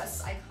Mae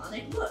West's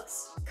iconic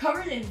looks?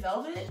 Covered in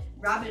velvet,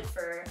 rabbit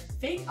fur,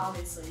 fake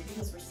obviously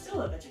because we're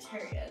still a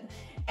vegetarian,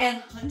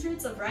 and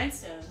hundreds of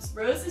rhinestones,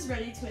 Rose is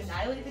ready to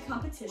annihilate the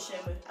competition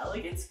with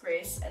elegance,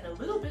 grace, and a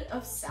little bit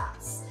of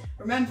sass.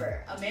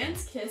 Remember, a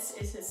man's kiss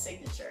is his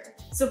signature.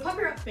 So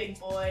pucker up, big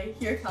boy,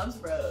 here comes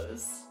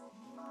Rose.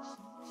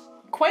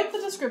 Quite the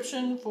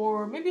description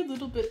for maybe a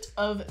little bit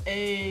of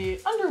a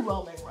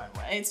underwhelming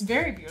runway. It's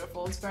very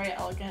beautiful, it's very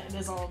elegant, it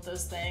is all of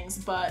those things,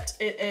 but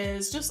it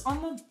is just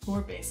on the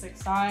more basic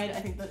side. I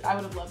think that I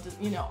would have loved it,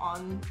 you know,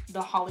 on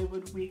the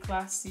Hollywood week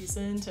last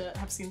season to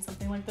have seen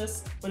something like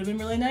this. Would have been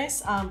really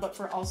nice, but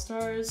for All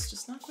Stars,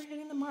 just not quite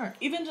hitting the mark.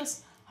 Even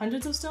just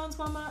hundreds of stones,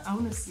 mama, I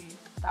want to see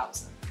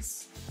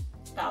thousands.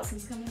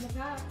 Thousands come in the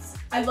packs.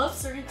 I love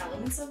certain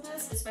elements of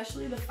this,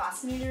 especially the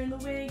fascinator in the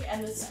wig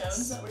and the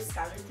stones that were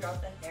scattered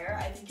throughout the hair.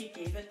 I think it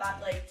gave it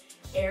that like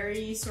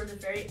airy, sort of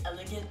very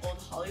elegant old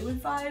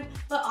Hollywood vibe.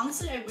 But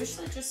honestly, I wish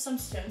that just some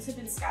stones had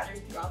been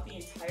scattered throughout the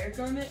entire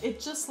garment. It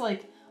just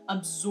like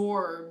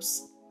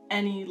absorbs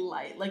any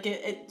light. Like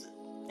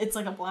it's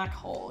like a black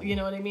hole, you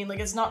know what I mean? Like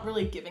it's not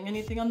really giving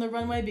anything on the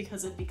runway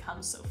because it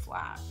becomes so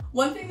flat.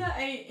 One thing that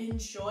I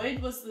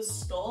enjoyed was the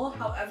stole.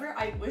 However,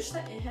 I wish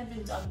that it had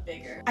been done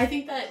bigger. I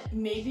think that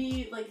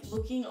maybe like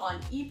looking on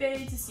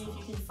eBay to see if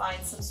you can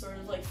find some sort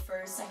of like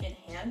fur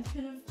secondhand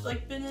could have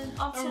like been an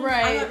option.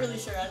 Right. I'm not really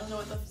sure. I don't know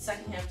what the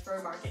secondhand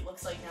fur market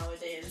looks like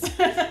nowadays.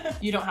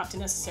 You don't have to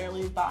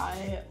necessarily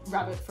buy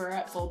rabbit fur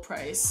at full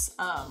price,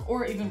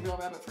 or even real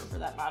rabbit fur for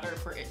that matter,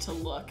 for it to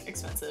look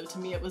expensive. To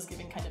me, it was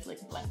giving kind of like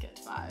blanket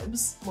vibes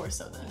more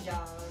so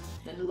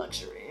than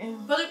luxury.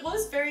 But it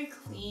was very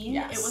clean.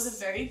 Yes. It was a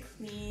very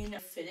clean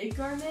fitted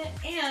garment,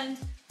 and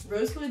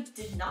Rosewood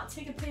did not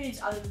take a page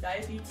out of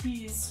Daya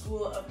B's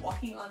school of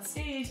walking on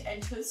stage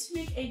and chose to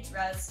make a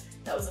dress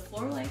that was a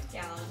floor-length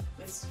gown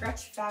with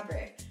stretch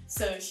fabric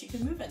so she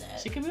could move in it.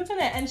 She could move in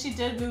it, and she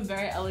did move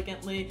very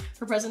elegantly.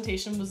 Her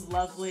presentation was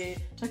lovely,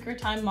 took her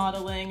time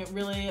modeling,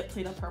 really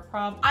played up her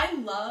prop. I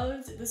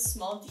loved the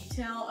small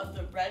detail of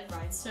the red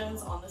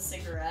rhinestones on the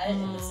cigarette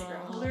and the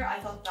cigarette holder. I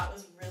thought that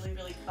was really,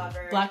 really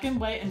clever. Black and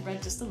white and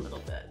red just a little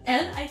bit.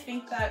 And I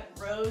think that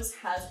Rose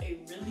has a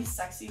really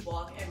sexy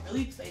walk and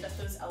really played up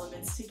those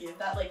elements to give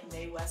that like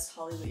Mae West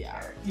Hollywood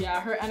character.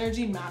 Yeah, her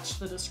energy matched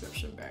the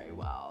description very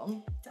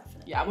well.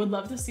 Definitely. Yeah, I would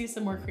love to see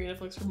some more creative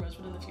looks from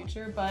Rosewood in the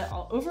future, but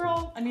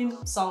overall, I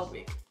mean, solid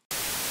week.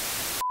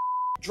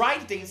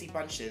 Dried Daisy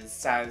Bunches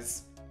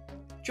says,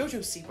 JoJo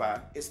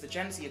Siwa is the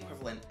Gen Z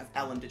equivalent of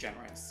Ellen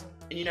DeGeneres.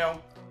 And you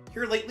know,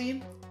 here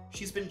lately,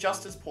 she's been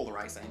just as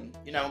polarizing.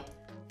 You know,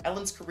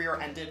 Ellen's career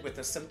ended with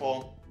a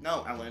simple,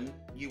 no, Ellen,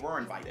 you were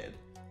invited.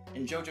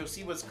 And JoJo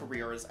Siwa's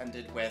career has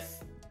ended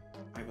with,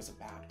 I was a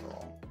bad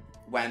girl.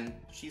 When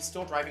she's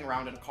still driving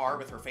around in a car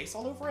with her face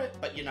all over it,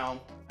 but you know,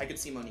 I could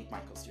see Monique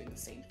Michaels doing the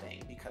same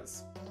thing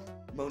because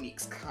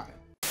Monique's kind of.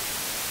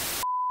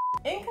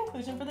 In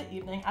conclusion for the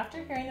evening,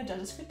 after hearing the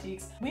judges'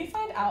 critiques, we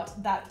find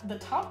out that the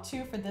top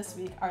 2 for this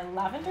week are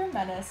Lavender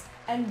Menace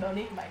and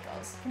Monique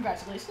Michaels.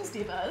 Congratulations,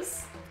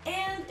 divas!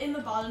 And in the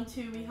bottom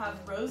 2, we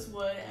have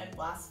Rosewood and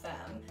Blas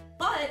Femme.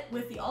 But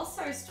with the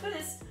All-Stars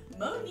twist,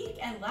 Monique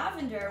and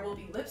Lavender will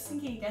be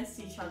lip-syncing against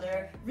each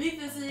other,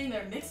 revisiting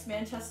their mixed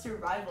Manchester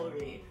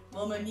rivalry.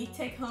 Will Monique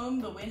take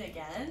home the win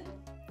again?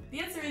 The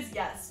answer is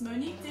yes.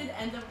 Monique did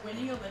end up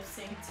winning a lip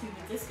sync to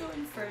the Disco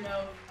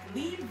Inferno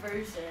lead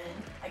version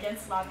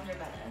against Lavender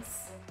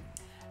Menace.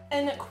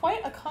 In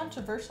quite a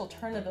controversial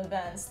turn of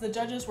events, the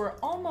judges were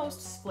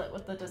almost split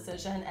with the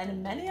decision,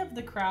 and many of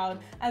the crowd,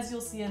 as you'll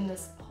see in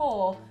this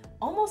poll,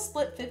 almost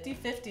split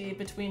 50-50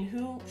 between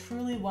who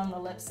truly won the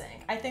lip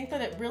sync. I think that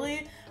it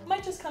really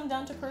might just come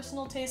down to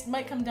personal taste,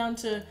 might come down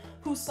to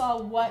who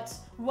saw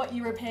what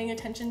you were paying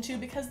attention to,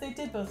 because they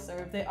did both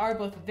serve. They are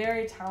both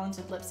very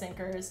talented lip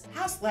syncers.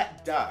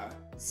 Haslet Duh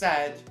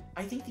said,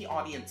 I think the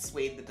audience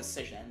swayed the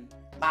decision.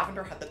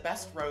 Lavender had the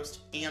best roast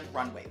and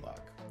runway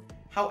look.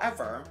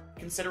 However,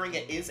 considering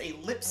it is a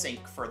lip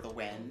sync for the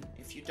win,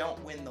 if you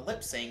don't win the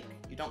lip sync,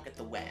 you don't get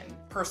the win.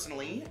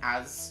 Personally,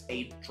 as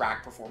a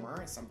drag performer,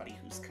 as somebody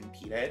who's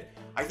competed,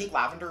 I think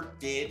Lavender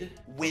did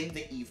win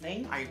the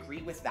evening. I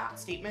agree with that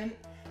statement.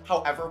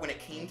 However, when it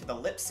came to the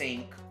lip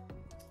sync,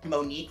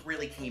 Monique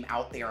really came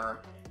out there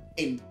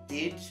and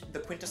did the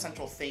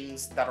quintessential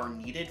things that are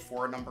needed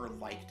for a number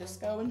like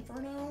Disco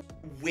Inferno.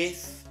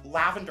 With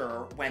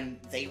Lavender, when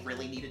they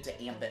really needed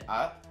to amp it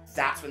up,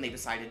 that's when they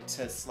decided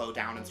to slow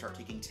down and start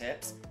taking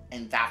tips,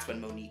 and that's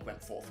when Monique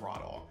went full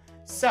throttle.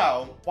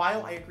 So,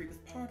 while I agree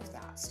with part of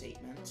that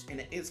statement, and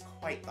it is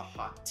quite the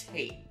hot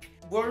take,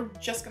 we're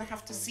just gonna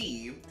have to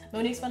see.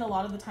 Monique spent a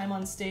lot of the time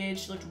on stage.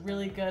 She looked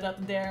really good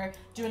up there,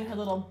 doing her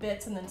little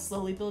bits and then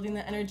slowly building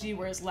the energy,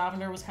 whereas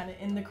Lavender was kind of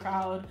in the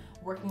crowd,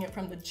 working it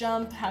from the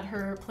jump, had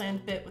her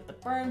planned bit with the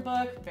burn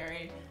book,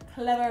 very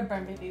clever,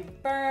 burn baby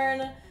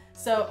burn.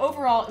 So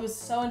overall, it was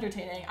so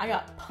entertaining. I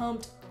got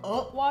pumped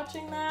up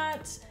watching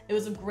that. It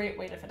was a great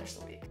way to finish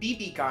the week.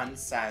 BB Gun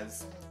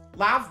says,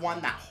 Lav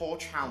won that whole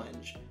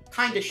challenge.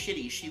 Kinda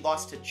shitty she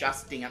lost to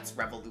Just Dance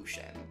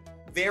Revolution.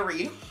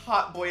 Very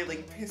hot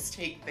boiling piss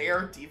take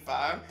there,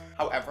 Diva.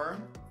 However,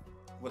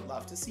 would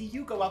love to see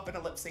you go up in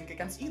a lip sync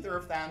against either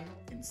of them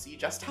and see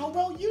just how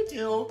well you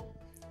do.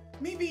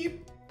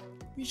 Maybe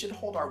we should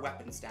hold our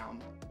weapons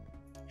down.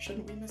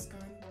 Shouldn't we, Miss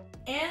Gunn?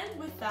 And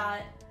with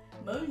that,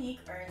 Monique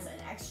earns an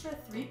extra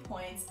 3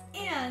 points,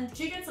 and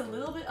she gets a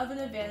little bit of an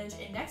advantage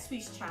in next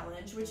week's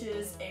challenge, which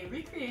is a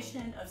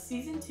recreation of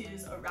Season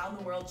 2's Around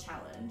the World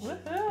Challenge.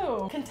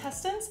 Woohoo!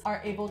 Contestants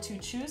are able to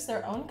choose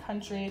their own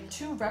country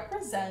to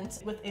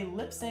represent with a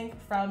lip sync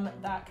from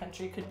that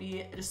country. Could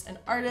be just an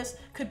artist,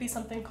 could be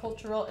something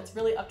cultural. It's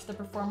really up to the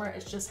performer.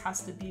 It just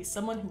has to be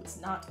someone who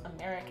is not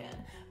American.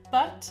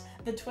 But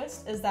the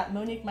twist is that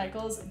Monique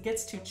Michaels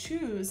gets to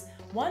choose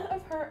one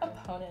of her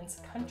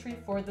opponent's country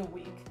for the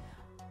week.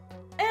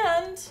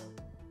 And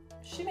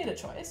she made a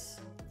choice.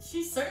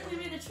 She certainly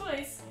made a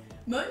choice.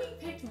 Monique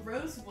picked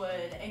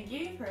Rosewood and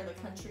gave her the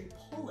country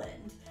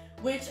Poland,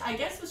 which I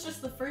guess was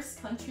just the first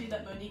country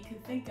that Monique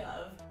could think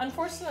of.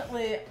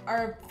 Unfortunately,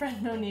 our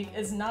friend Monique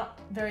is not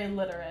very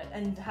literate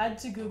and had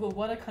to Google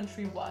what a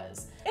country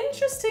was.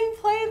 Interesting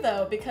play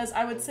though, because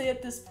I would say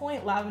at this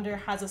point, Lavender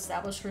has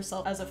established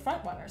herself as a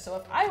frontrunner. So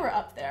if I were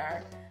up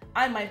there,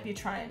 I might be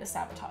trying to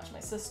sabotage my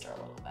sister a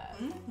little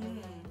bit.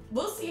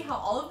 We'll see how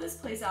all of this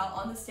plays out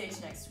on the stage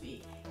next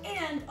week.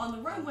 And on the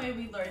runway,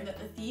 we learned that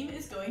the theme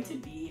is going to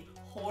be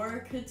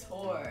Haute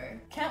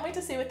Couture. Can't wait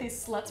to see what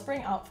these sluts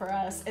bring out for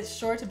us. It's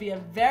sure to be a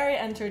very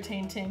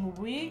entertaining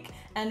week.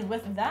 And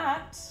with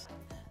that,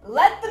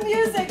 let the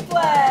music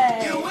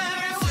play!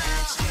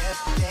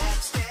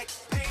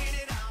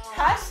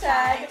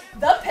 Hashtag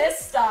the piss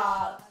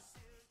stop.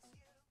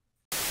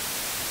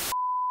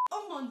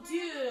 Oh mon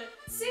dieu,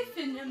 c'est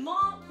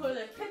finalement pour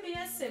le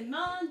premier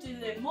semaine du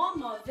le moins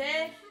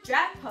mauvais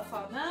drag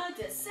performer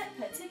de cette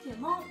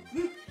particulièrement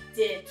groupe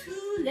de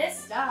tous les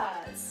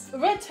stars.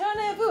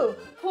 Retournez-vous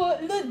pour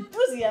le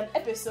 12e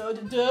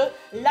épisode de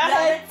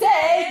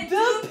L'arrêté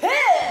de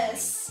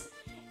piss!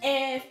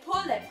 Et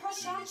pour le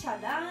prochain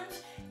challenge,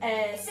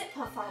 cette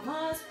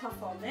performance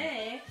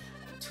performait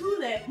tout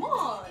le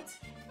monde.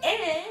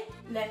 Et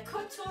le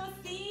couture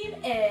theme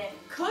est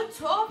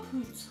couture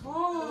pouton.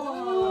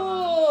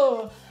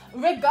 Oh,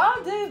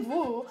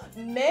 regardez-vous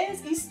mes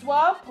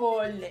histoires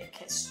pour les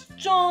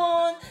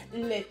questions,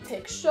 les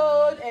tics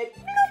chaudes et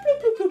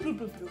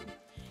plou.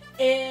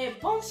 Et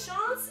bonne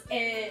chance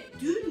et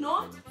do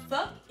not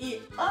fuck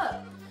it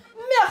up.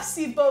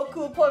 Merci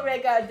beaucoup pour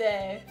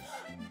regarder.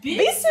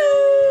 Bisous!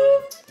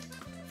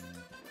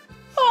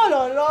 Oh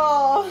là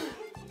là!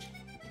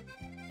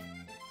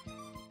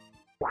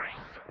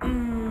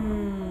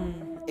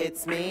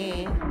 It's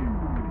me,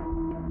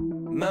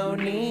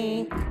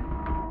 Monique,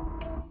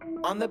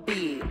 on the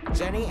beat.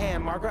 Jenny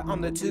and Margaret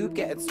on the tube,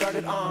 get it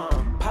started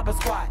on. Papa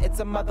squat, it's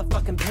a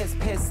motherfucking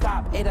piss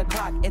stop. 8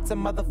 o'clock, it's a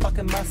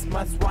motherfucking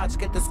must watch.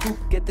 Get the scoop,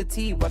 get the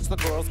tea, watch the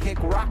girls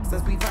kick rocks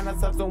as we find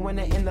ourselves a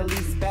winner in the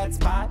least bad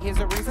spot. Here's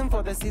a reason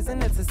for the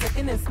season, it's a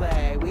sickening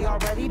sleigh. We all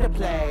ready to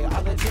play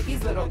all the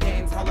chickies little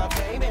games. Hall of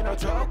Fame, ain't no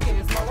joking,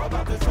 it's more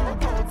about the show.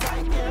 Hold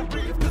tight, can't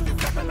breathe, cause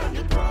it's stepping on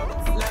your throat.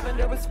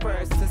 Lavender was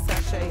first to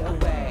sashay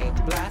away.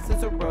 Blas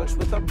is a roach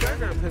with a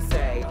burger per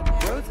se.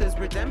 Rose's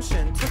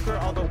redemption took her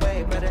all the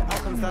way, but it all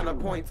comes down to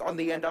points on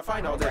the end of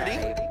final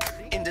day.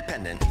 Pretty,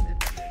 independent,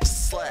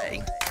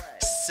 slay,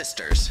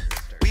 sisters.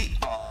 We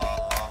are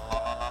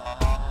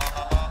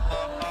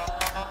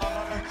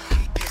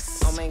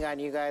piss. Oh my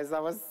god, you guys,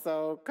 that was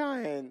so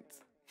kind.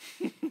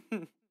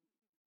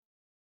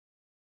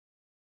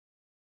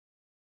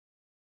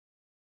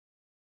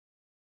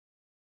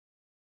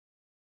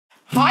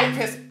 Hi,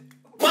 piss.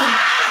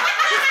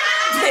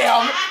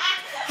 Damn.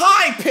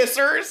 Hi,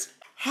 pissers.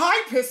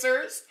 Hi,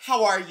 pissers.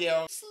 How are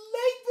you?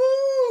 Slay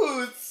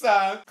boots.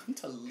 Come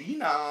to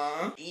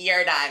Lena.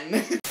 You're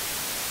done.